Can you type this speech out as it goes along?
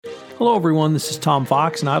Hello, everyone. This is Tom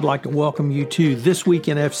Fox, and I'd like to welcome you to This Week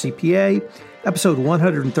in FCPA, episode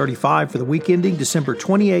 135 for the week ending December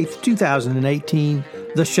 28th, 2018,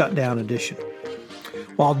 the shutdown edition.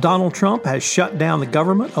 While Donald Trump has shut down the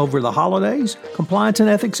government over the holidays, compliance and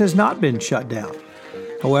ethics has not been shut down.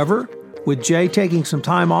 However, with Jay taking some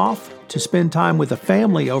time off to spend time with the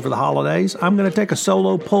family over the holidays, I'm going to take a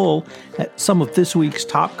solo pull at some of this week's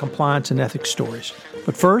top compliance and ethics stories.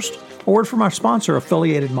 But first, a word from our sponsor,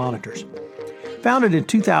 Affiliated Monitors. Founded in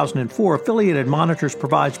 2004, Affiliated Monitors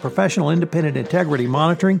provides professional independent integrity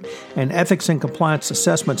monitoring and ethics and compliance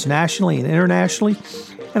assessments nationally and internationally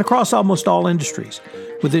and across almost all industries.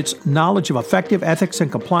 With its knowledge of effective ethics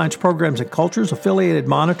and compliance programs and cultures, Affiliated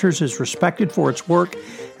Monitors is respected for its work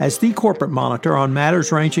as the corporate monitor on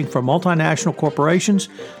matters ranging from multinational corporations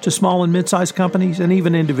to small and mid-sized companies and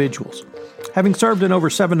even individuals. Having served in over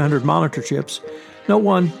 700 monitorships, no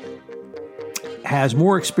one has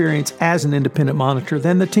more experience as an independent monitor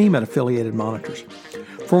than the team at Affiliated Monitors.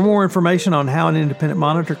 For more information on how an independent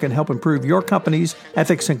monitor can help improve your company's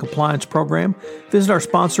ethics and compliance program, visit our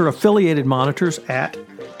sponsor, Affiliated Monitors, at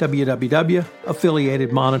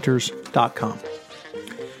www.affiliatedmonitors.com.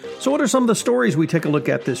 So what are some of the stories we take a look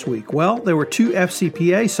at this week? Well, there were two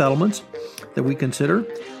FCPA settlements that we consider.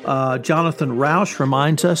 Jonathan Rausch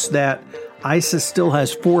reminds us that ISIS still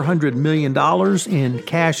has $400 million in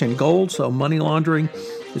cash and gold, so money laundering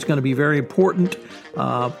is going to be very important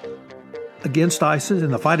against ISIS, in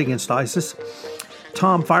the fight against ISIS.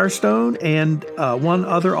 Tom Firestone and one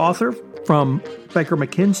other author from Baker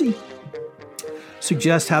McKenzie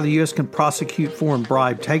suggest how the U.S. can prosecute foreign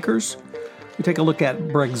bribe takers. We take a look at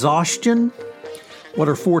Brexhaustion. What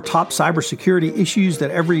are 4 top cybersecurity issues that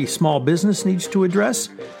every small business needs to address?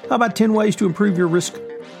 How about 10 ways to improve your risk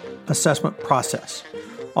assessment process?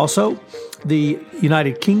 Also, the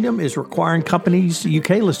United Kingdom is requiring companies,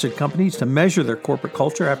 UK-listed companies, to measure their corporate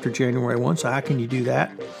culture after January 1, so how can you do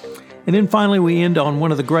that? And then finally, we end on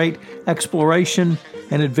one of the great exploration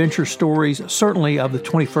and adventure stories, certainly of the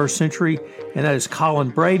 21st century, and that is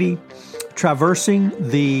Colin Brady traversing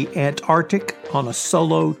the Antarctic on a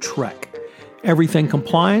solo trek. Everything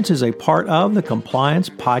Compliance is a part of the Compliance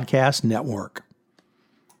Podcast Network.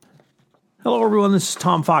 Hello, everyone. This is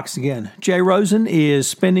Tom Fox again. Jay Rosen is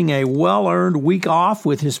spending a well-earned week off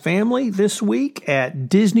with his family this week at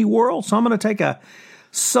Disney World, so I'm going to take a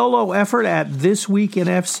solo effort at This Week in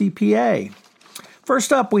FCPA.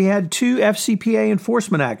 First up, we had 2 FCPA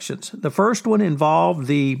enforcement actions. The first one involved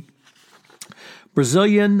the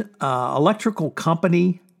Brazilian electrical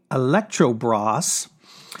company Eletrobras,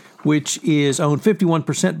 which is owned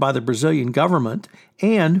 51% by the Brazilian government,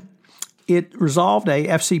 and it resolved a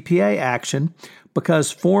FCPA action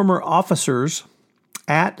because former officers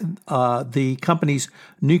at the company's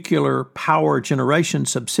nuclear power generation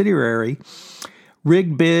subsidiary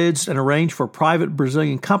rigged bids and arranged for private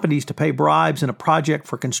Brazilian companies to pay bribes in a project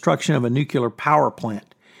for construction of a nuclear power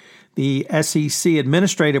plant. The SEC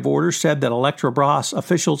administrative order said that Eletrobras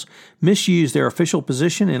officials misused their official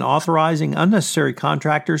position in authorizing unnecessary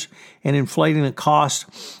contractors and inflating the cost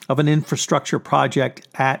of an infrastructure project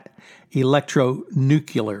at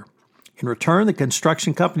Electronuclear. In return, the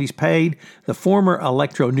construction companies paid the former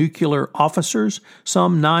Electronuclear officers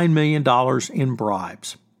some $9 million in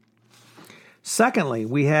bribes. Secondly,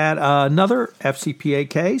 we had another FCPA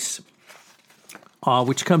case,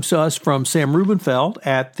 which comes to us from Sam Rubenfeld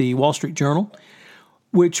at the Wall Street Journal,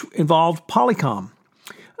 which involved Polycom.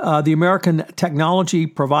 The American technology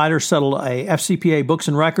provider settled a FCPA books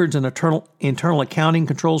and records and internal accounting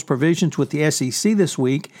controls provisions with the SEC this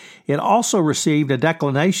week. It also received a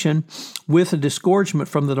declination with a disgorgement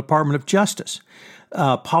from the Department of Justice.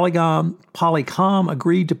 Polycom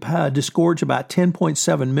agreed to disgorge about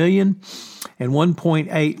 $10.7 million and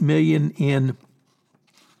 $1.8 million in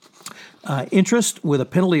interest, with a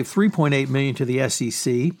penalty of $3.8 million to the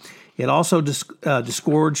SEC. It also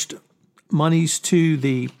disgorged monies to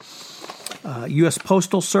the U.S.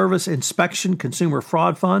 Postal Service Inspection Consumer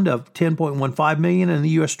Fraud Fund of $10.15 million and the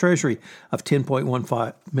U.S. Treasury of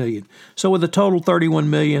 $10.15 million. So with a total $31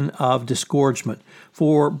 million of disgorgement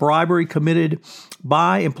for bribery committed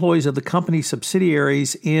by employees of the company's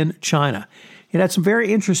subsidiaries in China. It had some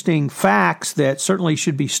very interesting facts that certainly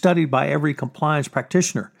should be studied by every compliance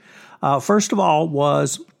practitioner. First of all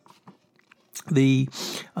was the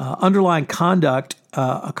underlying conduct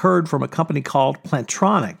occurred from a company called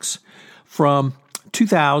Plantronics from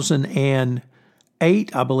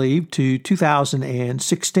 2008, I believe, to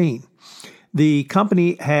 2016. The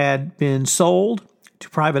company had been sold to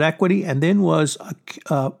private equity and then was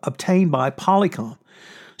obtained by Polycom.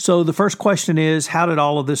 So the first question is, how did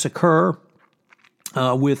all of this occur?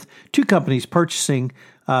 with two companies purchasing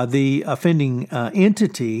the offending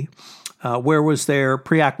entity. Where was their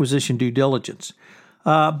pre-acquisition due diligence?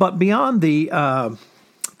 But beyond the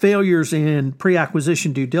failures in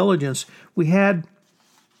pre-acquisition due diligence, we had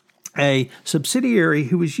a subsidiary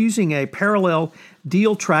who was using a parallel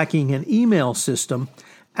deal tracking and email system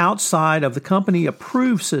outside of the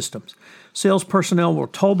company-approved systems. Sales personnel were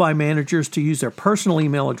told by managers to use their personal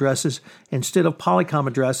email addresses instead of Polycom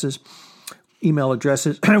email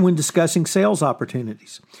addresses when discussing sales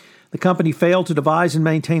opportunities. The company failed to devise and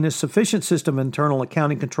maintain a sufficient system of internal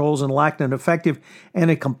accounting controls and lacked an effective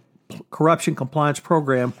anti-corruption compliance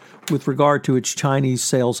program with regard to its Chinese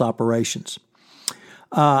sales operations.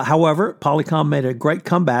 However, Polycom made a great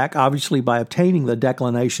comeback, obviously by obtaining the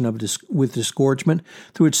declination of with disgorgement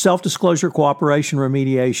through its self-disclosure, cooperation,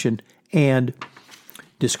 remediation, and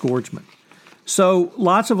disgorgement. So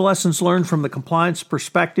lots of lessons learned from the compliance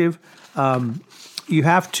perspective. You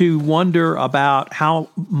have to wonder about how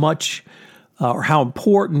much or how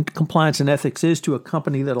important compliance and ethics is to a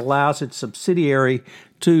company that allows its subsidiary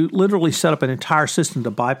to literally set up an entire system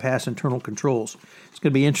to bypass internal controls. It's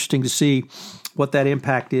going to be interesting to see what that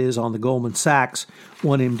impact is on the Goldman Sachs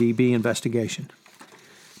 1MDB investigation.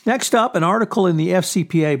 Next up, an article in the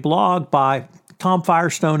FCPA blog by Tom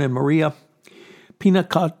Firestone and Maria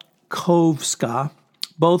Pinakovska,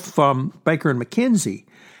 both from Baker & McKenzie.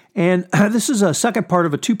 And this is a second part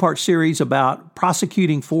of a two-part series about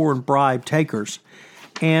prosecuting foreign bribe takers.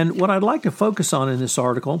 And what I'd like to focus on in this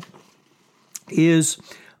article is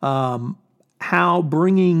how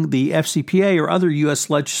bringing the FCPA or other U.S.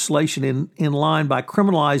 legislation in line by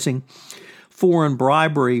criminalizing foreign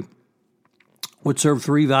bribery would serve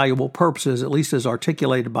three valuable purposes, at least as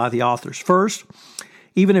articulated by the authors. First,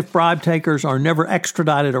 even if bribe takers are never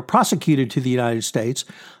extradited or prosecuted to the United States,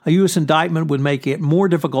 a U.S. indictment would make it more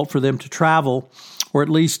difficult for them to travel, or at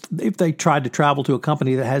least if they tried to travel to a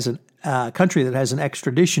company that has country that has an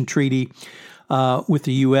extradition treaty with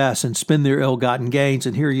the U.S. and spend their ill-gotten gains.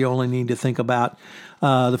 And here you only need to think about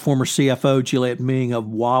the former CFO, Juliet Ming of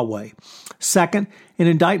Huawei. Second, an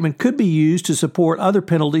indictment could be used to support other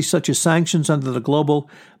penalties such as sanctions under the Global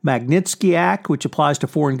Magnitsky Act, which applies to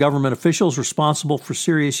foreign government officials responsible for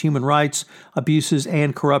serious human rights abuses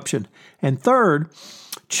and corruption. And third,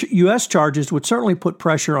 U.S. charges would certainly put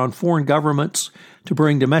pressure on foreign governments to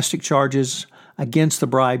bring domestic charges against the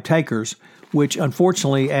bribe takers, which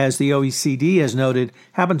unfortunately, as the OECD has noted,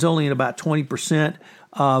 happens only in about 20%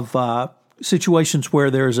 of situations where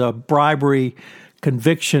there's a bribery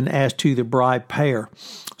conviction as to the bribe payer.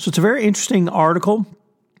 So it's a very interesting article.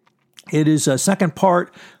 It is a second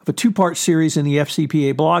part of a two-part series in the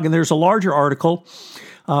FCPA blog, and there's a larger article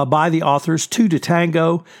by the authors, Two to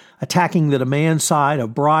Tango, Attacking the Demand Side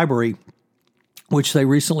of Bribery, which they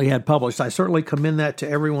recently had published. I certainly commend that to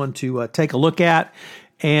everyone to take a look at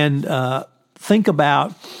and think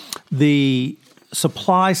about the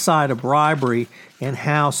supply side of bribery and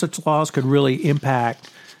how such laws could really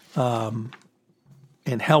impact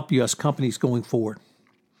and help U.S. companies going forward.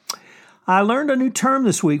 I learned a new term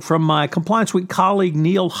this week from my Compliance Week colleague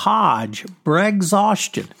Neil Hodge,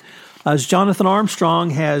 Brexhaustion. As Jonathan Armstrong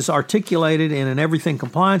has articulated in an Everything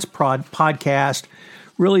Compliance podcast,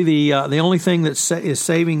 really the only thing that is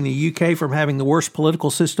saving the UK from having the worst political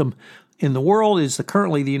system in the world is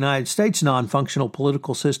currently the United States non-functional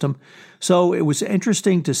political system. So it was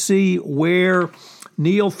interesting to see where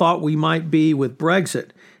Neil thought we might be with Brexit.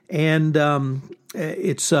 And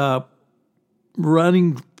it's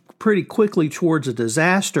running pretty quickly towards a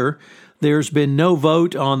disaster. There's been no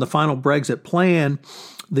vote on the final Brexit plan.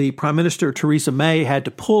 The Prime Minister, Theresa May, had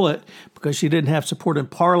to pull it because she didn't have support in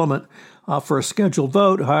Parliament for a scheduled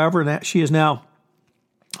vote. However, she has now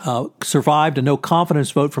survived a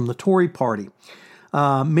no-confidence vote from the Tory party.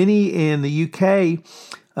 Many in the UK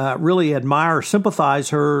really admire or sympathize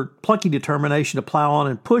her plucky determination to plow on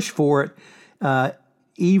and push for it,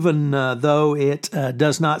 even though it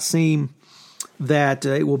does not seem that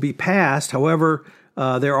it will be passed. However,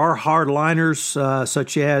 there are hardliners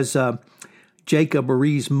such as Jacob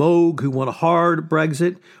Rees-Mogg, who want a hard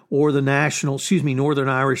Brexit, or the Northern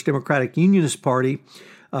Irish Democratic Unionist Party,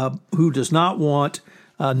 who does not want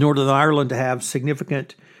Northern Ireland to have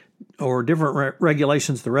significant or different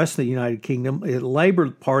regulations the rest of the United Kingdom. The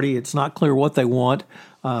Labour Party, it's not clear what they want,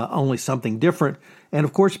 only something different. And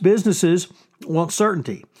of course, businesses want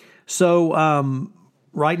certainty. So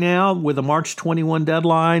right now, with the March 21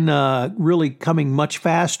 deadline really coming much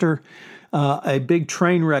faster, a big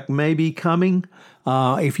train wreck may be coming.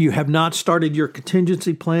 If you have not started your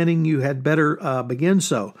contingency planning, you had better begin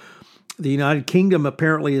so. The United Kingdom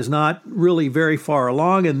apparently is not really very far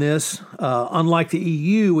along in this, unlike the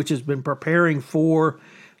EU, which has been preparing for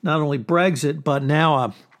not only Brexit, but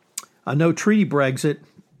now a no-treaty Brexit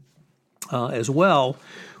as well,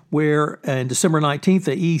 where on December 19th,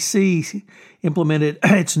 the EC implemented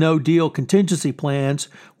its no-deal contingency plans,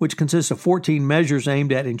 which consist of 14 measures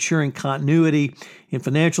aimed at ensuring continuity in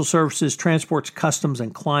financial services, transports, customs,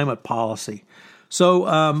 and climate policy.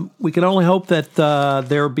 So we can only hope that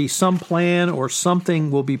there will be some plan or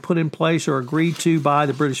something will be put in place or agreed to by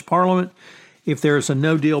the British Parliament. If there's a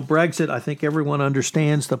no-deal Brexit, I think everyone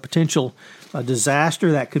understands the potential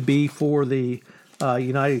disaster that could be for the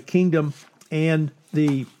United Kingdom and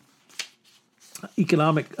the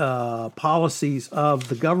economic policies of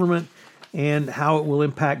the government and how it will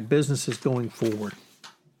impact businesses going forward.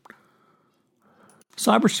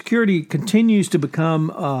 Cybersecurity continues to become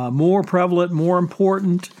more prevalent, more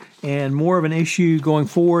important, and more of an issue going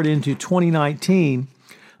forward into 2019.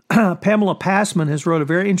 Pamela Passman has wrote a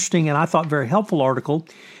very interesting and I thought very helpful article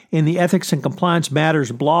in the Ethics and Compliance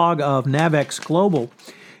Matters blog of Navex Global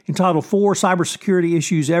entitled 4 Cybersecurity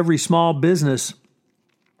Issues Every Small Business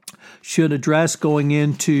Should Address Going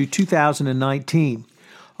into 2019.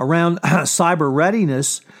 Around cyber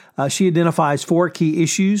readiness, she identifies 4 key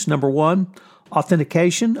issues. Number 1,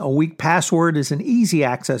 authentication. A weak password is an easy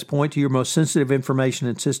access point to your most sensitive information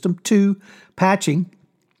and system. 2, patching.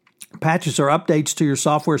 Patches are updates to your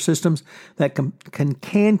software systems that can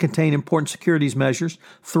contain important security measures.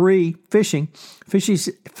 3, phishing.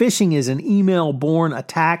 Phishing is an email-borne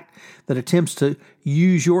attack that attempts to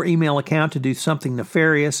use your email account to do something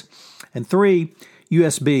nefarious. And 4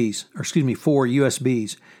 USBs.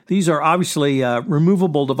 These are obviously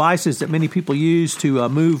removable devices that many people use to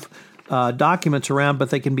move documents around, but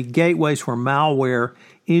they can be gateways for malware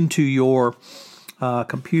into your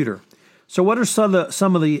computer. So what are some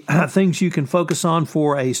of the things you can focus on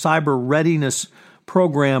for a cyber readiness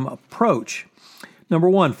program approach? Number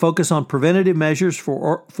 1, focus on preventative measures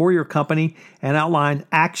for your company and outline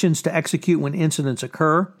actions to execute when incidents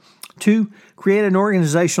occur. 2, create an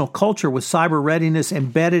organizational culture with cyber readiness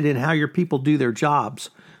embedded in how your people do their jobs.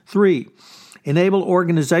 3, enable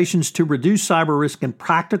organizations to reduce cyber risk in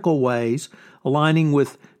practical ways, aligning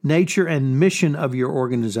with nature and mission of your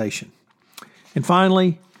organization. And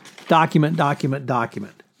finally, document.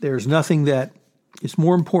 There's nothing that is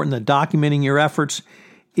more important than documenting your efforts.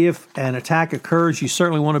 If an attack occurs, you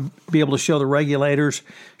certainly want to be able to show the regulators,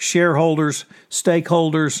 shareholders,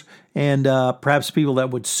 stakeholders, and perhaps people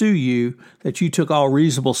that would sue you that you took all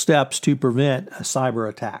reasonable steps to prevent a cyber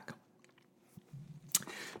attack.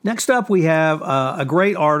 Next up, we have a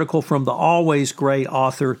great article from the always great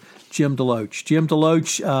author, Jim DeLoach. Jim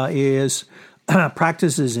DeLoach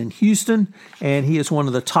practices in Houston, and he is one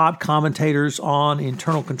of the top commentators on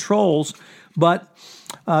internal controls. But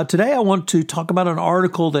today I want to talk about an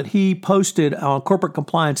article that he posted on Corporate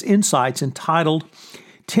Compliance Insights entitled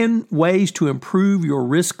 10 Ways to Improve Your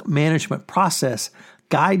Risk Management Process,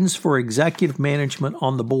 Guidance for Executive Management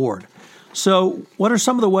on the Board. So what are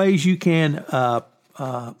some of the ways you can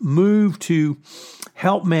move to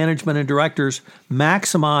help management and directors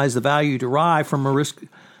maximize the value derived from a risk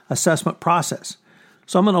assessment process?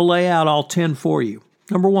 So I'm going to lay out all 10 for you.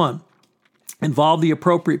 Number 1, involve the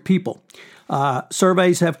appropriate people.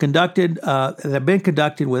 Surveys have been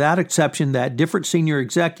conducted without exception that different senior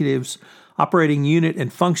executives, operating unit,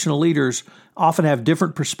 and functional leaders often have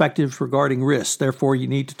different perspectives regarding risks. Therefore, you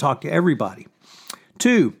need to talk to everybody.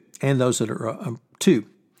 2,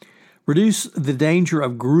 reduce the danger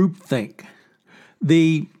of groupthink.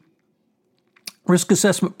 The risk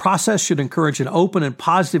assessment process should encourage an open and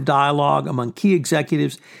positive dialogue among key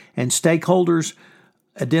executives and stakeholders,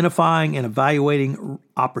 identifying and evaluating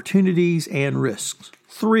opportunities and risks.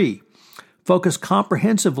 3, focus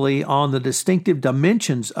comprehensively on the distinctive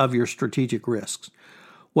dimensions of your strategic risks.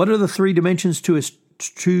 What are the 3 dimensions to a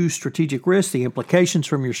true strategic risk? The implications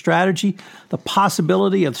from your strategy, the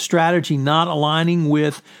possibility of strategy not aligning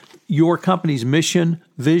with your company's mission,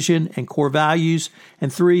 vision, and core values,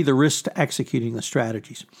 and 3, the risks to executing the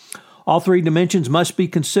strategies. All 3 dimensions must be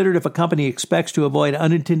considered if a company expects to avoid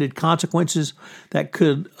unintended consequences that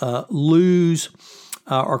could lose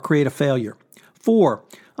or create a failure. 4,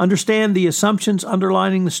 understand the assumptions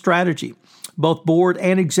underlying the strategy. Both board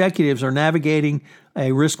and executives are navigating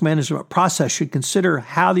a risk management process should consider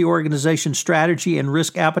how the organization's strategy and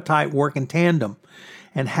risk appetite work in tandem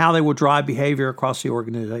and how they will drive behavior across the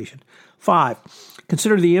organization. 5,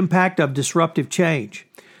 consider the impact of disruptive change.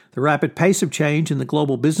 The rapid pace of change in the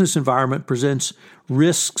global business environment presents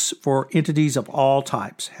risks for entities of all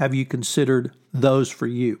types. Have you considered those for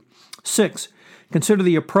you? 6, Consider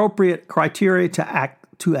the appropriate criteria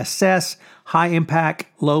to assess high-impact,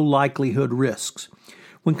 low-likelihood risks.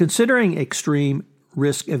 When considering extreme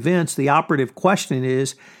risk events, the operative question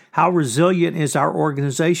is, how resilient is our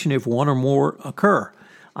organization if one or more occur?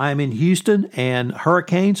 I am in Houston, and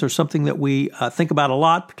hurricanes are something that we think about a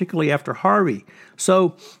lot, particularly after Harvey.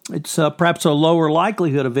 So it's perhaps a lower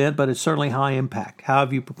likelihood event, but it's certainly high impact. How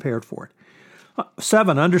have you prepared for it?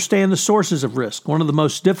 7, understand the sources of risk. One of the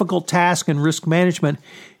most difficult tasks in risk management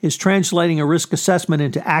is translating a risk assessment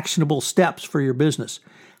into actionable steps for your business.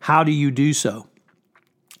 How do you do so?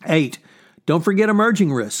 8, don't forget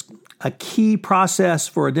emerging risk. A key process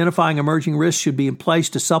for identifying emerging risks should be in place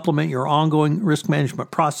to supplement your ongoing risk management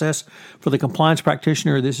process. For the compliance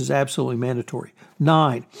practitioner, this is absolutely mandatory.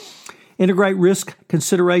 9, integrate risk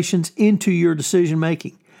considerations into your decision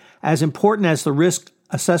making. As important as the risk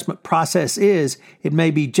assessment process is, it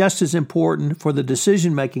may be just as important for the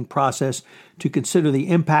decision-making process to consider the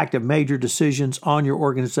impact of major decisions on your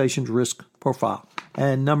organization's risk profile.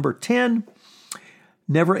 And number 10,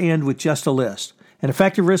 never end with just a list. An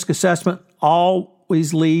effective risk assessment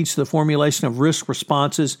always leads to the formulation of risk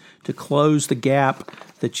responses to close the gap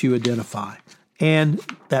that you identify. And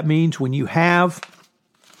that means when you have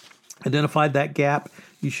identified that gap,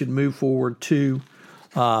 you should move forward to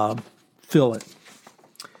fill it.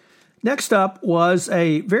 Next up was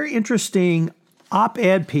a very interesting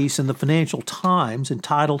op-ed piece in the Financial Times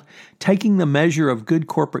entitled Taking the Measure of Good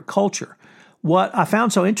Corporate Culture. What I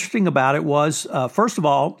found so interesting about it was, first of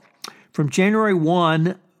all, from January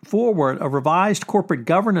 1 forward, a revised corporate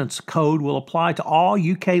governance code will apply to all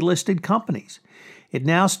UK-listed companies. It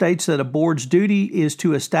now states that a board's duty is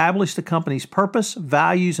to establish the company's purpose,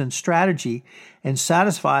 values, and strategy and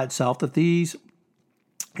satisfy itself that these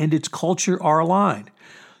and its culture are aligned.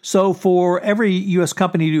 So for every U.S.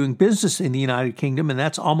 company doing business in the United Kingdom, and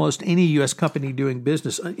that's almost any U.S. company doing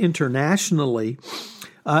business internationally,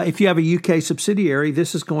 if you have a UK subsidiary,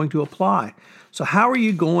 this is going to apply. So how are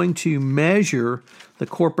you going to measure the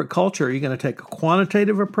corporate culture? Are you going to take a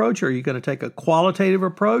quantitative approach? Are you going to take a qualitative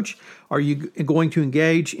approach? Are you going to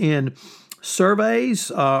engage in surveys?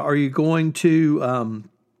 Are you going to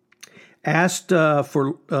asked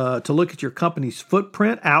to look at your company's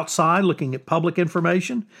footprint outside, looking at public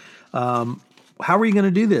information? How are you going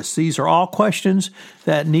to do this? These are all questions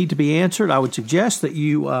that need to be answered. I would suggest that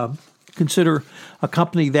you consider a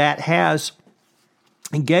company that has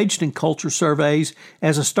engaged in culture surveys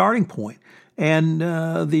as a starting point. And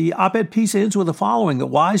the op-ed piece ends with the following: that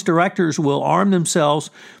wise directors will arm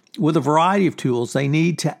themselves with a variety of tools. They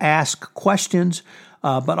need to ask questions,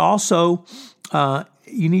 but also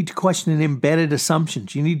you need to question embedded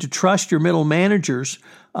assumptions. You need to trust your middle managers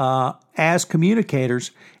as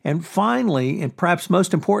communicators. And finally, and perhaps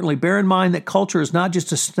most importantly, bear in mind that culture is not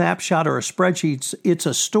just a snapshot or a spreadsheet, it's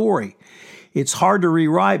a story. It's hard to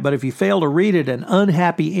rewrite, but if you fail to read it, an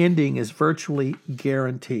unhappy ending is virtually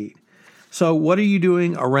guaranteed. So what are you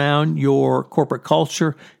doing around your corporate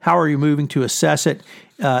culture? How are you moving to assess it?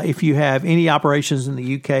 If you have any operations in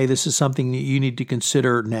the UK, this is something that you need to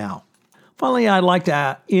consider now. Finally, I'd like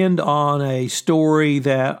to end on a story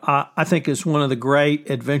that I think is one of the great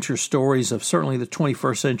adventure stories of certainly the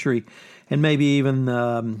 21st century, and maybe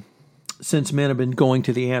even since men have been going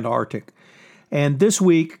to the Antarctic. And this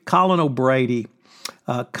week, Colin O'Brady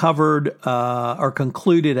concluded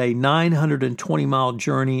a 920-mile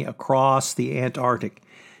journey across the Antarctic.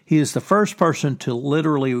 He is the first person to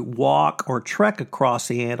literally walk or trek across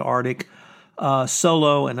the Antarctic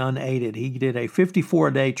solo and unaided. He did a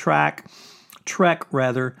 54-day trek,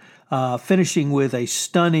 finishing with a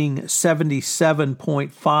stunning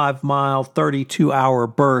 77.5-mile, 32-hour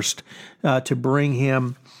burst to bring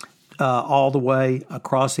him all the way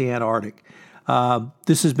across the Antarctic.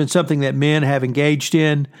 This has been something that men have engaged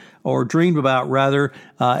in, or dreamed about rather,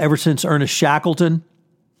 ever since Ernest Shackleton.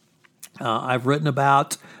 I've written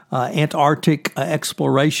about Antarctic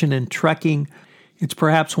exploration and trekking. It's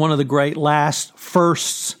perhaps one of the great last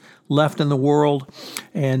firsts left in the world,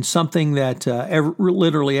 and something that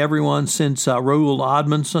literally everyone since Roald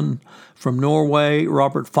Amundsen from Norway,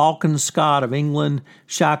 Robert Falkenskott of England,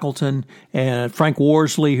 Shackleton, and Frank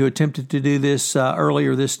Worsley, who attempted to do this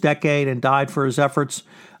earlier this decade and died for his efforts.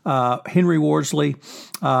 Henry Worsley,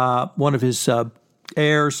 one of his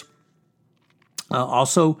heirs,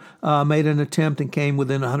 also made an attempt and came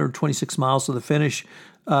within 126 miles of the finish.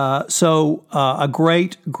 So a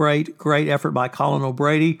great effort by Colin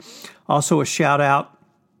O'Brady. Also a shout out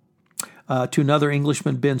to another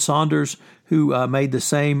Englishman, Ben Saunders, who made the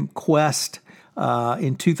same quest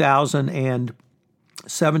in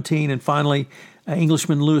 2017. And finally,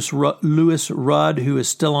 Englishman Lewis Rudd, who is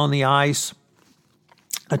still on the ice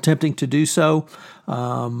attempting to do so.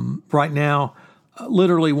 Right now,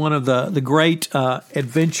 literally one of the great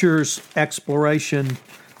adventures, exploration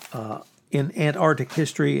in Antarctic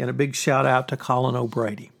history, and a big shout out to Colin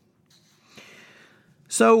O'Brady.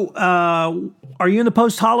 So, are you in the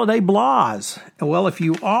post-holiday blahs? Well, if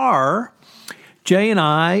you are, Jay and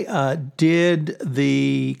I did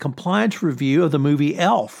the compliance review of the movie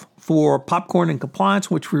Elf for Popcorn and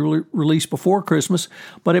Compliance, which we released before Christmas,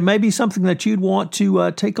 but it may be something that you'd want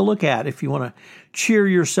to take a look at if you want to cheer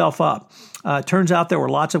yourself up. It turns out there were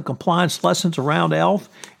lots of compliance lessons around Elf,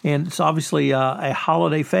 and it's obviously a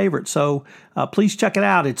holiday favorite. So please check it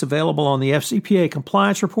out. It's available on the FCPA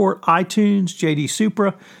Compliance Report, iTunes, JD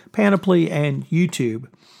Supra, Panoply, and YouTube.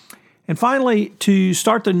 And finally, to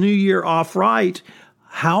start the new year off right,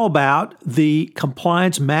 how about the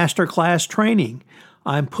Compliance Masterclass training?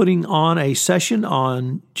 I'm putting on a session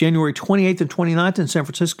on January 28th and 29th in San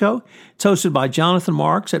Francisco. It's hosted by Jonathan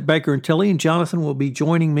Marks at Baker & Tilly, and Jonathan will be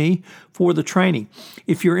joining me for the training.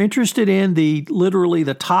 If you're interested in literally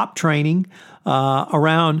the top training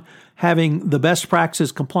around having the best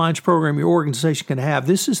practices compliance program your organization can have,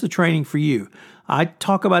 this is the training for you. I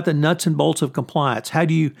talk about the nuts and bolts of compliance. How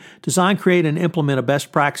do you design, create, and implement a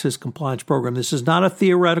best practices compliance program? This is not a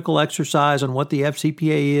theoretical exercise on what the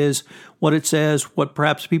FCPA is, what it says, what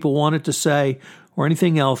perhaps people want it to say, or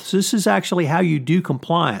anything else. This is actually how you do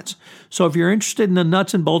compliance. So if you're interested in the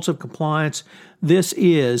nuts and bolts of compliance, this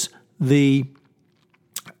is the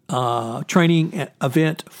training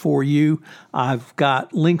event for you. I've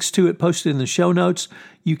got links to it posted in the show notes.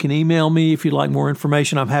 You can email me if you'd like more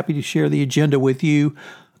information. I'm happy to share the agenda with you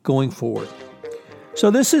going forward.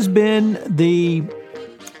 So this has been the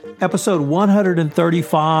episode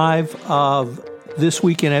 135 of This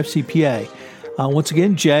Week in FCPA. Once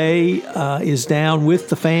again, Jay is down with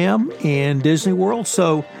the fam in Disney World,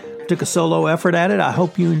 so I took a solo effort at it. I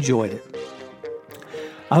hope you enjoyed it.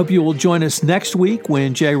 I hope you will join us next week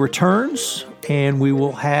when Jay returns, and we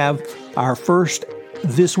will have our first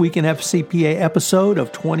This Week in FCPA episode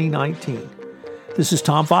of 2019. This is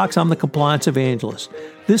Tom Fox. I'm the Compliance Evangelist.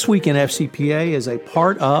 This Week in FCPA is a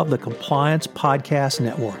part of the Compliance Podcast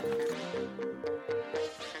Network.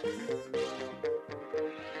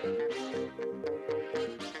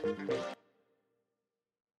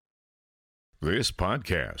 This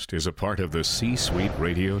podcast is a part of the C-Suite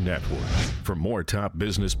Radio Network. For more top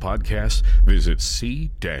business podcasts, visit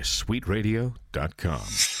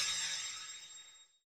c-suiteradio.com.